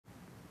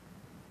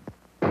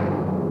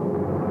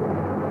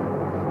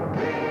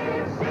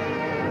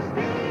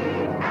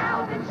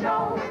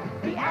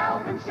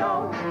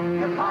show.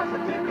 You're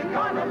positively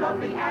gonna love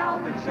the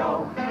Alvin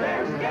show.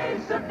 There's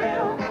games to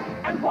build,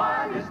 and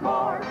one is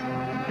more.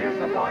 Here's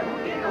the boy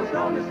who giggles,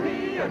 known as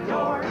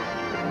Theodore.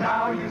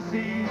 Now you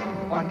see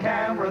on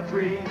camera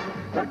 3,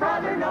 the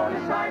brother known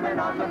as Simon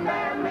on the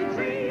family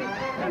tree.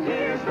 And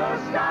here's the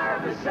star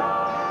of the show,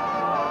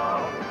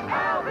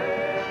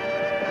 Alvin!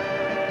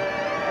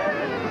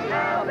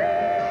 Alvin!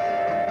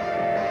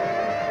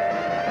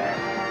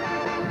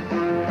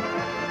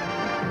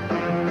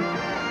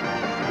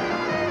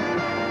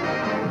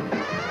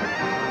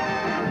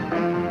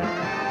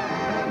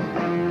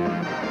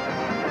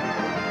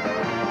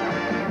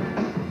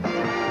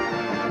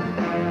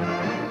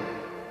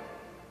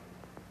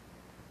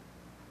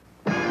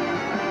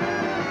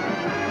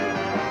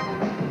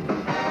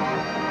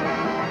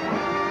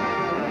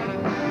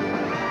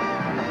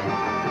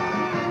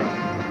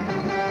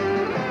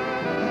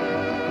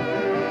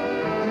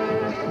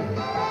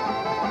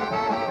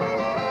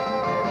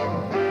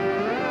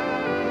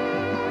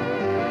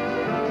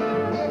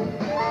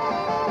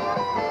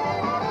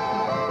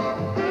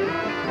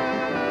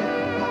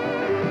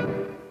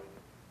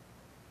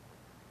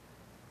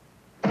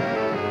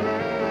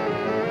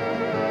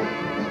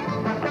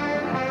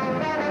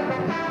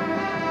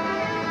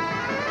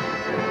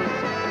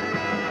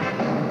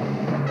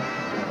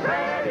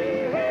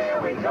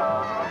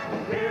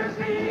 Here's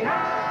the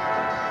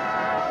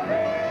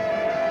Alvin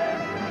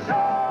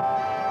Show.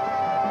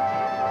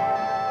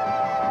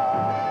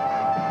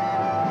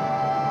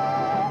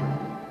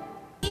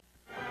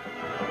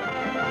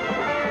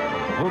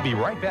 We'll be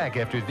right back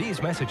after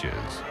these messages.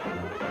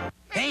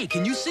 Hey,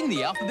 can you sing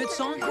the alphabet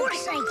song? Of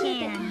course I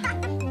can.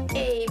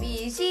 A,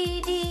 B,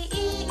 C, D,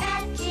 E,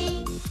 F,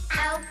 G.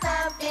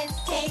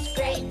 Alphabets taste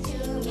great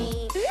to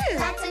me.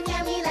 Lots of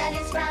yummy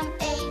letters from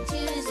A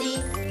to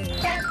Z.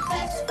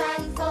 Breakfast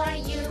fun for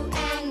you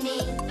and me.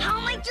 How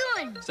am I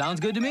doing? Sounds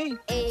good to me.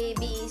 A,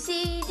 B,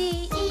 C,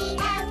 D, E,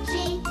 F,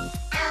 G.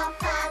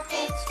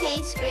 Alphabets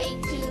taste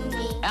great to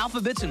me.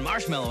 Alphabets and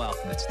marshmallow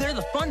alphabets. They're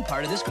the fun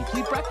part of this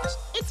complete breakfast.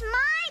 It's my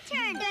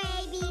turn.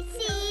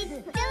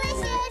 ABCs,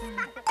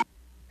 delicious.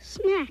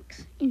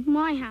 Snacks in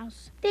my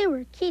house. They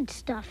were kid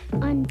stuff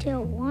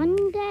until one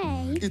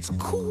day. It's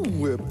Cool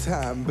Whip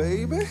time,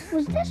 baby.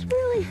 Was this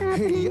really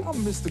happening? Hey, I'm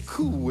Mr.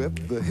 Cool Whip,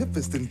 the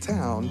hippest in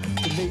town,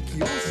 to make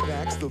your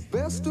snacks the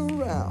best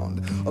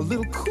around. A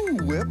little Cool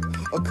Whip,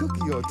 a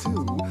cookie or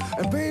two,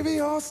 and baby,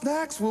 our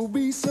snacks will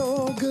be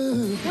so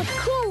good. With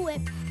Cool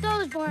Whip,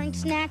 those boring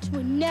snacks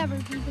would never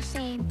be the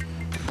same.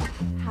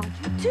 How'd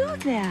you do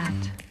that?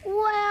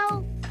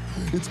 Well,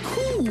 it's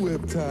Cool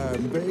Whip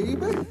time,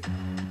 baby.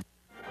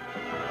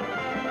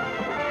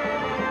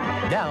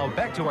 Now,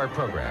 back to our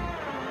program.